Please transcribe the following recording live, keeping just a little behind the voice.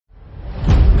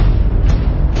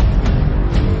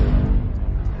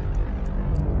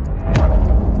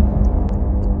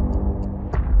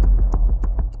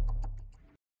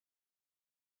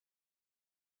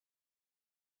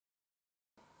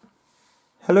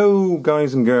Hello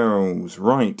guys and girls,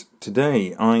 right,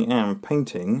 today I am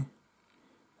painting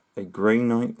a Grey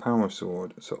Knight power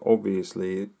sword. So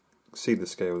obviously, see the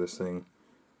scale of this thing,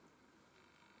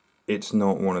 it's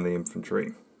not one of the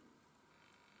infantry,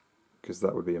 because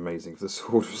that would be amazing if the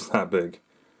sword was that big.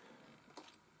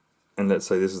 And let's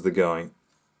say this is the guy,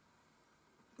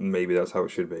 maybe that's how it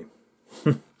should be.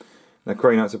 Now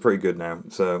Grey Knights are pretty good now,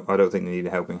 so I don't think they need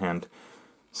a helping hand.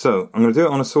 So I'm going to do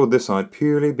it on a sword this side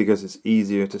purely because it's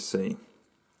easier to see.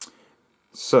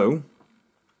 So,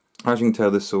 as you can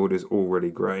tell, this sword is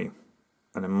already grey,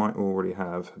 and it might already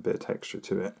have a bit of texture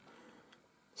to it.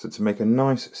 So to make a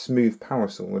nice smooth power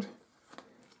sword,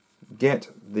 get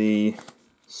the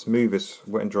smoothest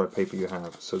wet and dry paper you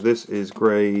have. So this is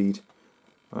grade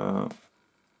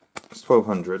it's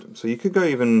 1200. So you could go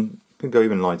even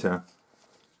lighter,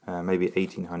 maybe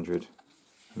 1800.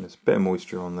 And there's a bit of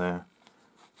moisture on there.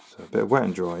 So a bit of wet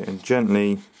and dry, and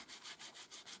gently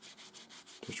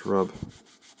just rub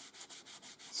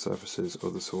surfaces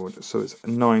of the sword so it's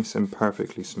nice and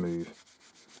perfectly smooth.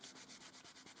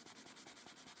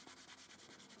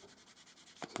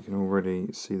 So you can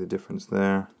already see the difference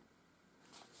there.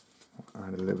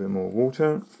 Add a little bit more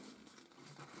water.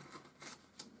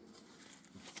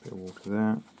 A bit of water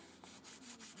there.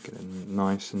 Get it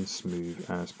nice and smooth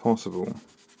as possible.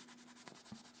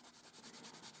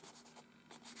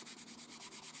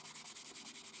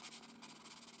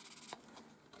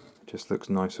 Just looks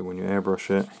nicer when you airbrush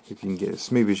it, if you can get it as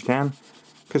smooth as you can,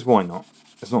 because why not?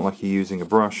 It's not like you're using a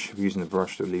brush. If you're using a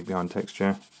brush to leave behind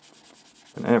texture,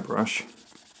 an airbrush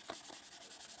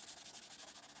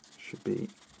should be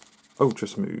ultra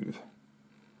smooth.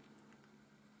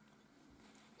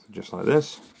 So just like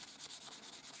this,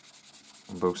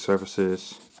 on both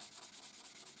surfaces,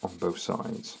 on both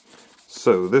sides.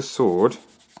 So this sword,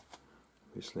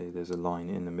 obviously there's a line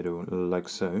in the middle like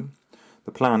so.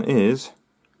 The plan is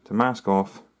to mask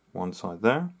off one side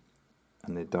there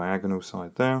and the diagonal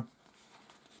side there,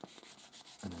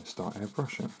 and then start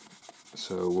airbrushing.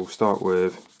 So we'll start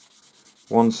with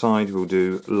one side, we'll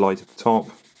do light at the top,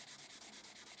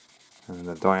 and then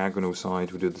the diagonal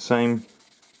side we'll do the same,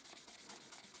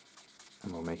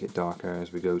 and we'll make it darker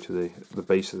as we go to the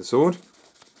base of the sword.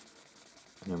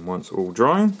 And then once all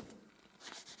dry,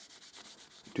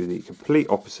 do the complete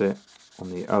opposite on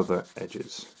the other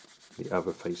edges, the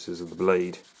other faces of the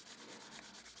blade.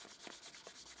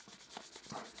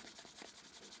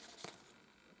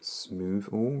 Smooth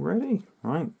already,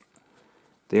 right?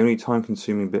 The only time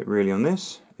consuming bit really on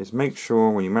this is make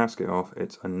sure when you mask it off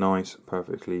it's a nice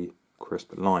perfectly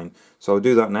crisp line. So I'll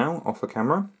do that now off the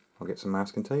camera. I'll get some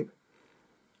masking tape,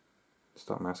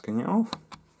 start masking it off.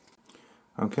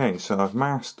 Okay, so I've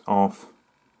masked off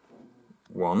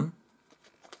 1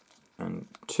 and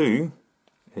 2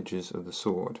 edges of the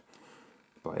sword.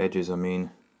 By edges I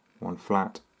mean one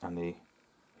flat and the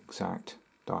exact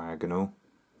diagonal,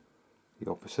 the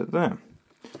opposite there.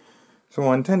 So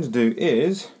what I intend to do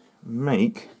is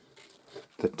make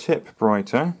the tip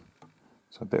brighter.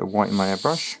 So a bit of white in my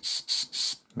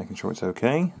airbrush, making sure it's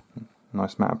okay.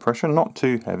 Nice amount of pressure, not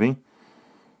too heavy,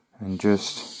 and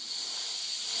just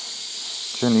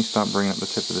gently start bringing up the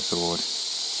tip of the sword.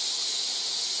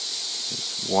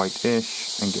 It's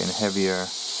whitish and getting heavier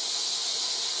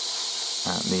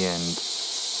at the end.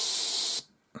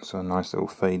 So a nice little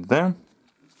fade there.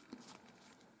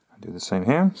 I'll do the same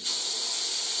here.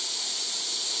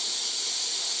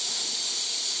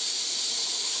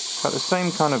 At the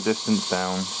same kind of distance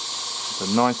down, so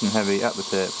nice and heavy at the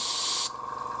tip,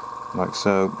 like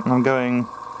so. I'm going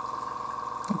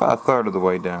about a third of the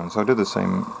way down, so I'll do the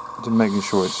same, just making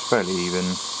sure it's fairly even,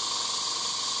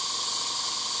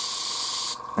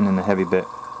 and then the heavy bit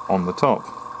on the top.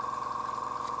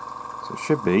 So it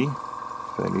should be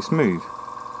fairly smooth.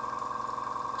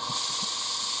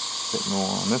 A bit more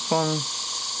on this one,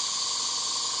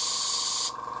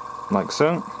 like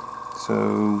so.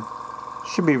 So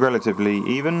should be relatively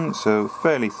even, so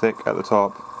fairly thick at the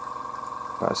top,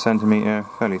 about 1 centimetre,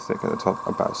 fairly thick at the top,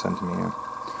 about 1 centimetre.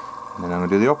 And then I'm going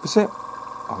to do the opposite.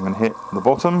 I'm going to hit the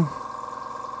bottom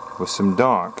with some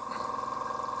dark.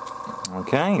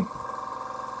 Okay.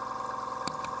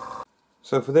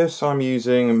 So for this I'm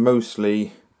using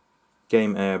mostly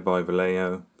Game Air by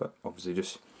Vallejo, but obviously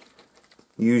just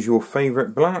use your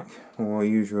favourite black or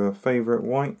use your favourite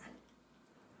white,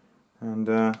 and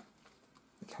you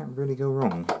can't really go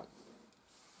wrong. I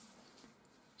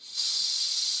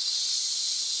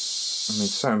mean,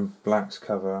 certain blacks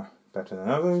cover better than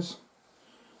others,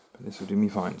 but this will do me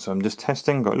fine. So I'm just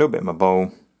testing, got a little bit in my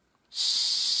bowl.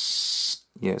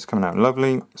 Yeah, it's coming out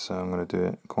lovely, so I'm going to do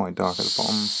it quite dark at the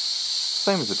bottom.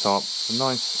 Same as the top, a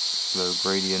nice slow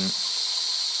gradient,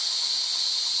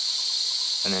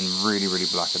 and then really, really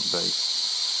black at the base.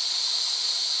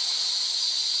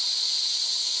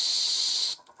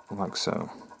 Like so.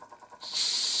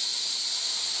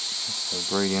 So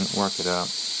gradient, work it up,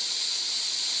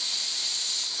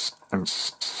 and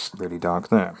really dark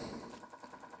there.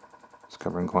 It's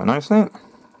covering quite nicely.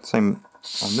 Same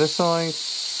on this side.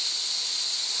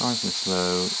 Nice and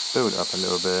slow, build up a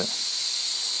little bit,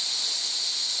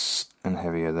 and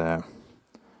heavier there.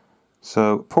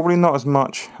 So probably not as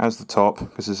much as the top,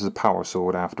 because this is a power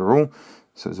sword after all,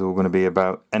 so it's all going to be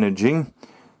about energy.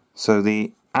 So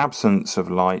the absence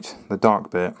of light, the dark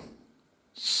bit,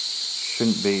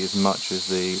 shouldn't be as much as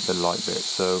the light bit.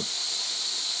 So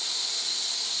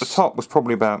the top was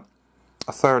probably about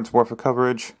a third's worth of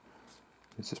coverage.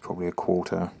 This is probably a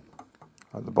quarter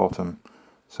at the bottom,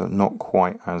 so not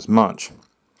quite as much.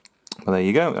 But there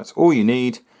you go, that's all you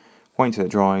need. Wait until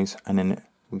it dries, and then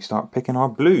we start picking our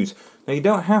blues. Now you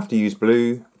don't have to use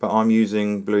blue, but I'm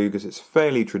using blue because it's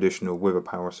fairly traditional with a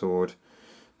power sword.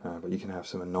 But you can have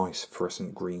some nice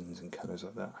fluorescent greens and colours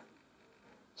like that.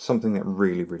 Something that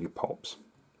really, really pops.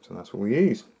 So that's what we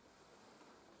use.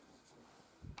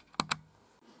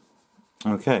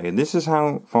 Okay, and this is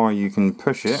how far you can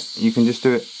push it. You can just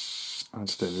do it, I'll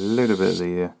just do a little bit of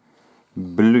the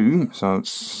blue. So I'll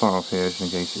start off here just in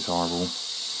case it's horrible.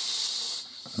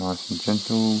 Nice and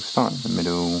gentle, start in the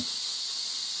middle.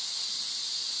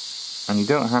 And you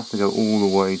don't have to go all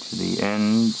the way to the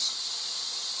ends.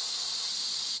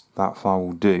 That far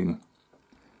will do.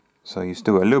 So you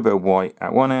still get a little bit of white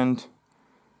at one end,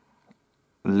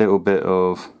 a little bit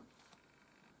of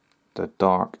the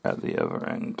dark at the other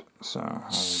end. So I will do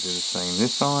the same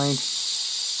this side.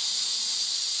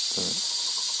 So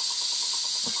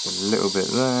just a little bit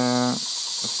there,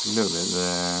 just a little bit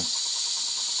there.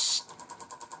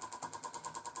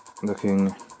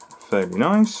 Looking fairly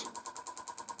nice.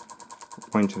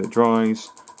 Wait until it dries.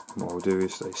 What I'll do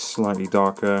is a slightly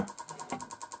darker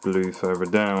blue further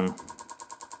down.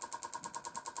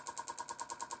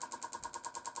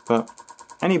 But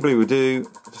any blue will do,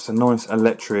 just a nice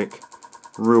electric,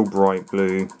 real bright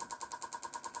blue.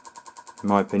 In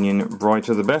my opinion,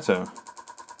 brighter the better.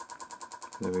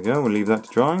 There we go, we'll leave that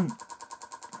to dry.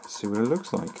 Let's see what it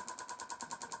looks like.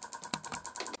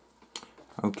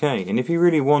 Okay, and if you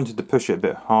really wanted to push it a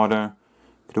bit harder,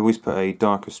 you could always put a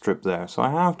darker strip there. So I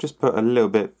have just put a little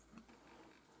bit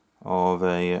of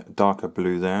a darker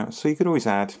blue there. So you could always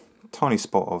add a tiny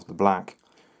spot of the black,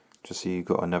 just so you've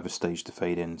got another stage to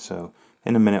fade in. So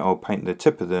in a minute I'll paint the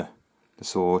tip of the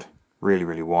sword really,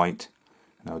 really white,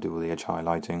 and I'll do all the edge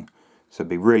highlighting. So it'll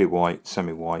be really white,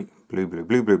 semi-white, blue, blue,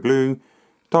 blue, blue, blue,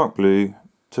 dark blue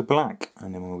to black.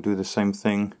 And then we'll do the same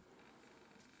thing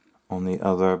on the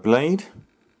other blade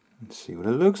and see what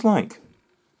it looks like.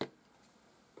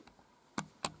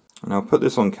 And I'll put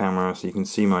this on camera so you can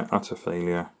see my utter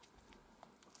failure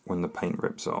when the paint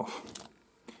rips off.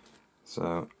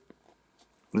 So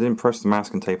I didn't press the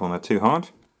masking tape on there too hard.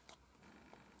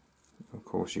 Of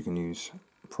course you can use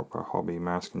proper hobby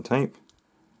masking tape.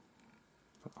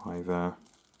 But I've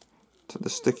took the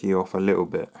sticky off a little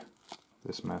bit.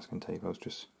 This masking tape, I was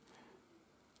just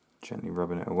gently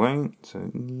rubbing it away. So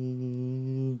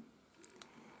doesn't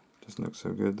look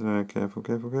so good there. Careful,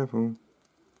 careful, careful.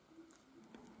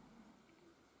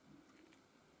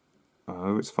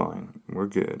 Oh, it's fine. We're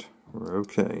good. We're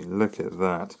okay. Look at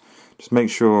that. Just make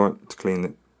sure to clean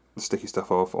the sticky stuff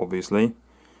off, obviously,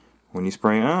 when you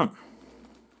spray it out.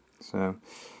 So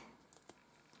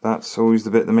that's always the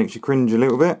bit that makes you cringe a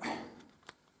little bit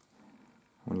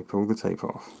when you pull the tape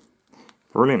off.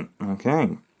 Brilliant.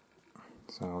 Okay.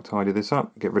 So I'll tidy this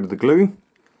up, get rid of the glue,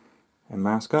 and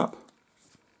mask up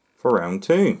for round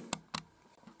 2.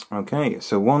 Okay,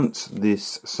 so once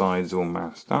this side's all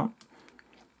masked up,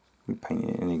 we paint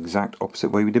it in the exact opposite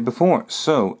way we did before.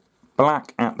 So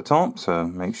black at the top, so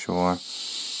make sure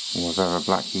whatever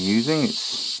black you're using,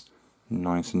 it's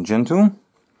nice and gentle.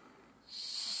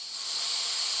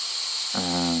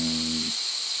 And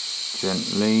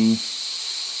gently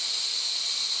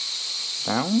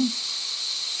down.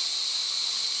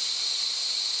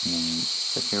 And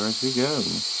thicker as we go.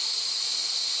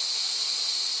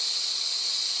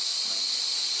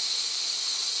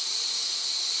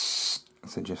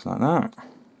 So just like that.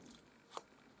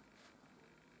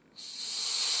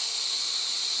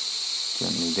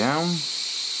 Gently down.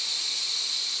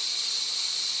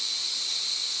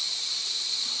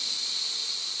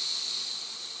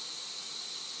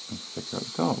 And thicker at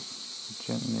the top.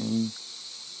 Gently.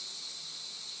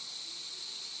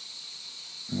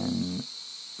 And then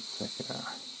thicker.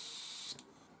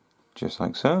 Just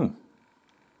like so.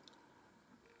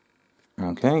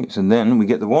 Okay, so then we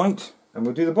get the white and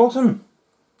we'll do the bottom,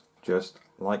 just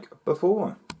like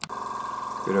before.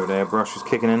 Good old airbrush is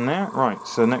kicking in there. Right,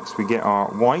 so next we get our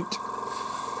white,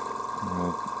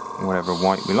 whatever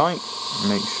white we like.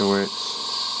 Make sure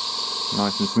it's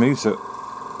nice and smooth. So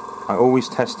I always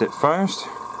test it first,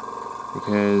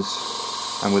 because,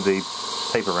 and with the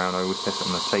paper round, I always test it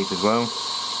on the tape as well,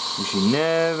 because you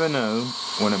never know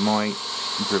when it might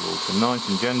dribble. So nice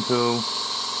and gentle,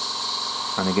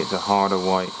 and it gets a harder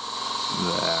white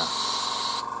there.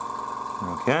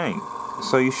 Okay,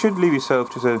 so you should leave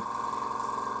yourself just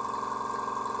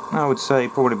I would say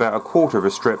probably about a quarter of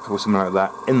a strip or something like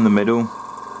that in the middle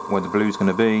where the blue's going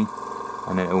to be,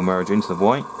 and then it will merge into the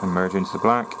white and merge into the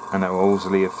black, and that will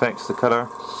obviously affect the colour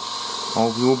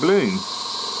of your blue.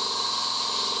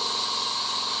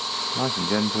 Nice and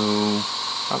gentle,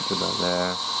 up to about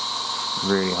there,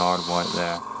 really hard white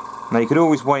there. Now you could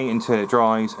always wait until it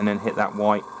dries and then hit that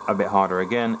white a bit harder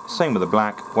again. Same with the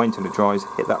black, wait until it dries,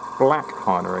 hit that black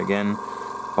harder again,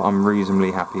 but I'm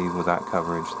reasonably happy with that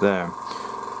coverage there.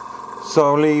 So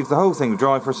I'll leave the whole thing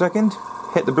dry for a second,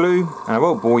 hit the blue, and I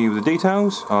won't bore you with the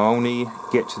details, I'll only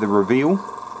get to the reveal,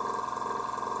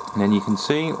 and then you can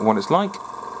see what it's like.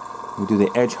 We'll do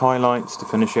the edge highlights to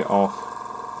finish it off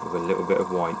with a little bit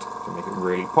of white to make it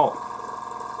really pop.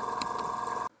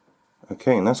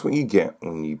 Okay, and that's what you get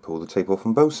when you pull the tape off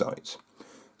on both sides.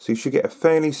 So you should get a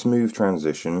fairly smooth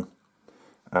transition,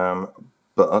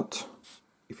 but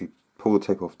if you pull the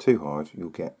tape off too hard, you'll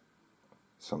get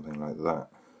something like that.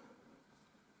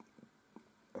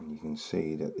 And you can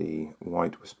see that the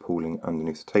white was pooling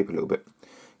underneath the tape a little bit.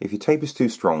 If your tape is too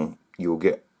strong, you'll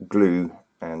get glue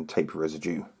and tape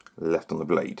residue left on the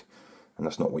blade, and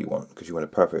that's not what you want, because you want a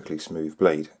perfectly smooth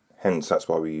blade. Hence, that's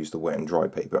why we use the wet and dry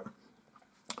paper.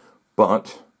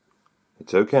 But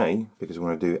it's okay, because we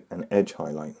want to do an edge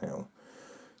highlight now.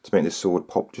 To make this sword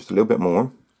pop just a little bit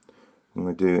more, I'm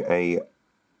going to do a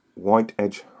white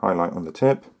edge highlight on the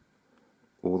tip,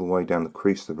 all the way down the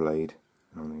crease of the blade,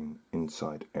 on the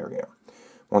inside area.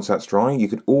 Once that's dry, you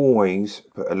could always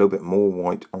put a little bit more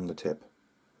white on the tip.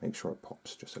 Make sure it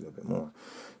pops just a little bit more.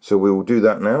 So we will do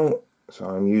that now. So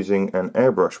I'm using an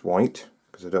airbrush white,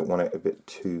 because I don't want it a bit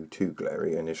too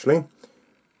glary initially.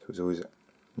 So it's always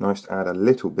nice to add a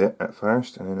little bit at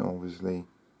first, and then obviously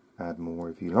add more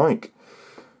if you like.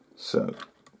 So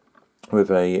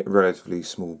with a relatively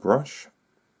small brush,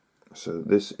 so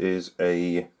this is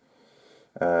a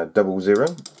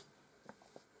 00.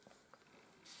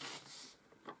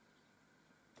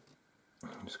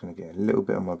 I'm just going to get a little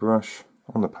bit on my brush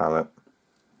on the palette,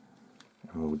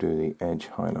 and we'll do the edge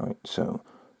highlight. So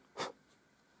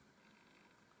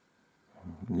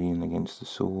lean against the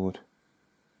sword,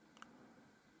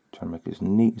 try and make it as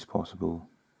neat as possible,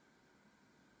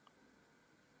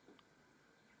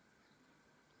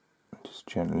 and just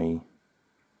gently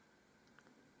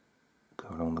go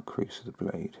along the crease of the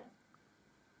blade.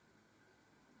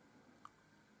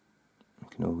 You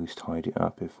can always tidy it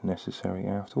up if necessary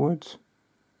afterwards.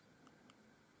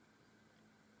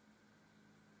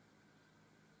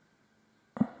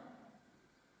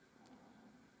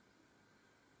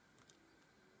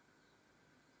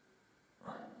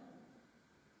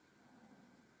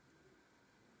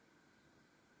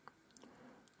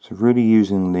 So really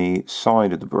using the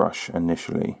side of the brush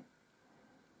initially.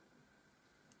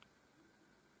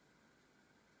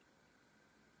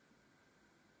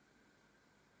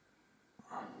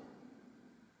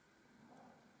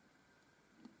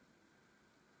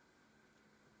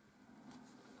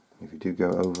 If you do go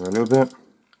over a little bit,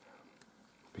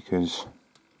 because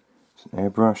it's an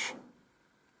airbrush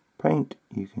paint,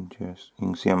 you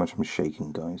can see how much I'm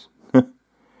shaking, guys.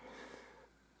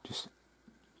 Just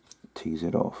tease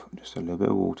it off, just a little bit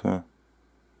of water,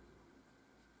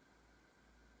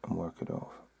 and work it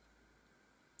off,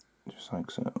 just like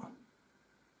so.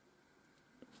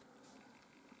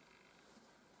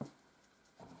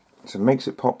 So it makes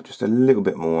it pop just a little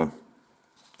bit more.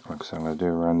 Like I said, I'm going to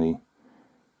do around the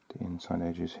inside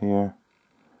edges here.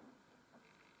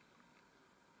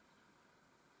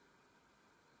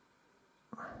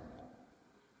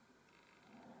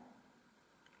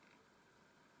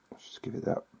 Just give it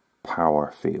that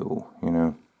power feel, you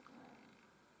know.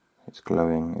 It's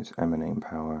glowing, it's emanating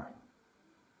power.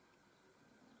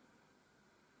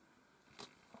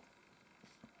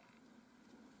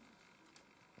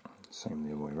 Same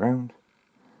the other way around.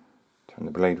 Turn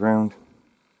the blade round.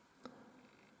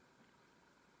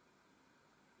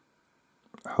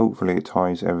 Hopefully it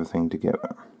ties everything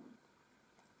together.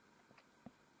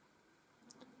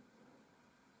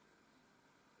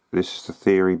 This is the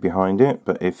theory behind it,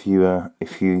 but if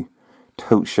you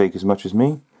don't shake as much as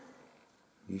me,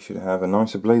 you should have a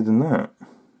nicer blade than that.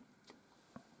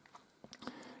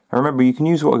 And remember, you can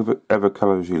use whatever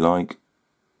colours you like.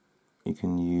 You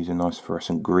can use a nice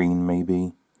fluorescent green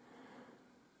maybe.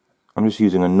 I'm just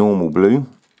using a normal blue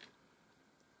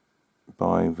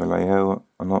by Vallejo.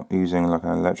 I'm not using like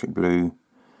an electric blue,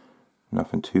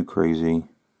 nothing too crazy.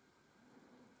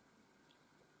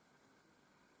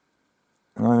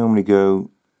 And I normally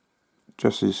go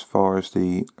just as far as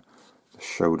the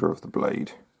shoulder of the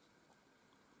blade.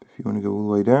 If you want to go all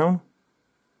the way down,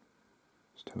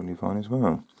 it's totally fine as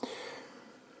well.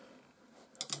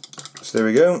 So there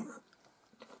we go.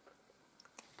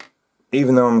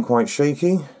 Even though I'm quite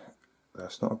shaky,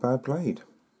 that's not a bad blade.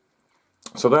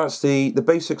 So that's the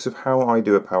basics of how I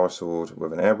do a power sword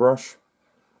with an airbrush.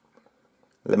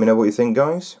 Let me know what you think,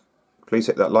 guys. Please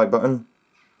hit that like button.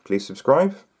 Please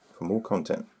subscribe for more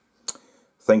content.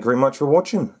 Thank you very much for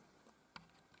watching.